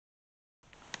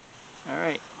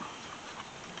Alright.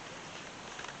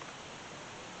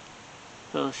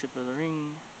 Fellowship of the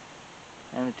Ring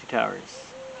and the Two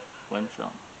Towers. One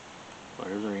film.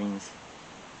 Lord of the Rings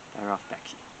by Ralph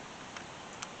Bakshi.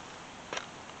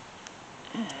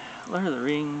 Lord of the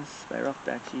Rings by Ralph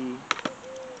Bakshi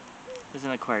is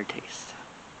an acquired taste.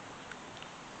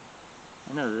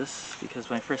 I know this because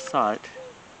when I first saw it,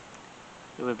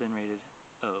 it would have been rated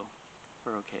O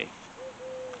for okay.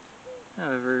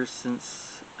 However,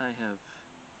 since I have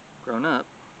grown up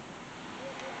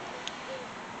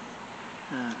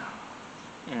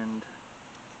and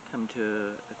come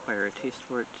to acquire a taste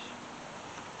for it,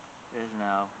 it is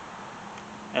now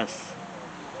S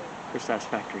for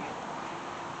satisfactory.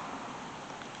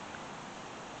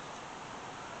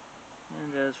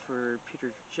 And as for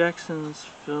Peter Jackson's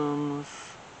films,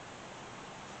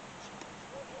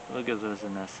 we'll give those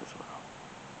an S as well.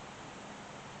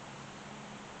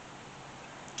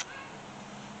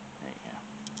 There you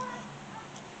go.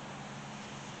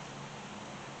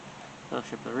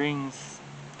 Fellowship of the Rings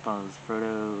follows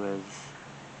Frodo as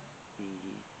he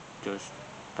goes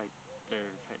fight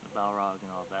the Balrog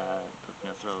and all that, with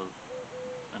Mithril's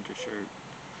undershirt.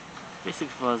 Basically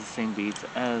follows the same beats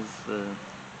as the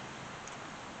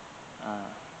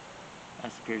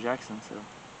Peter Jackson, so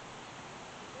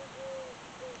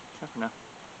ciao for now.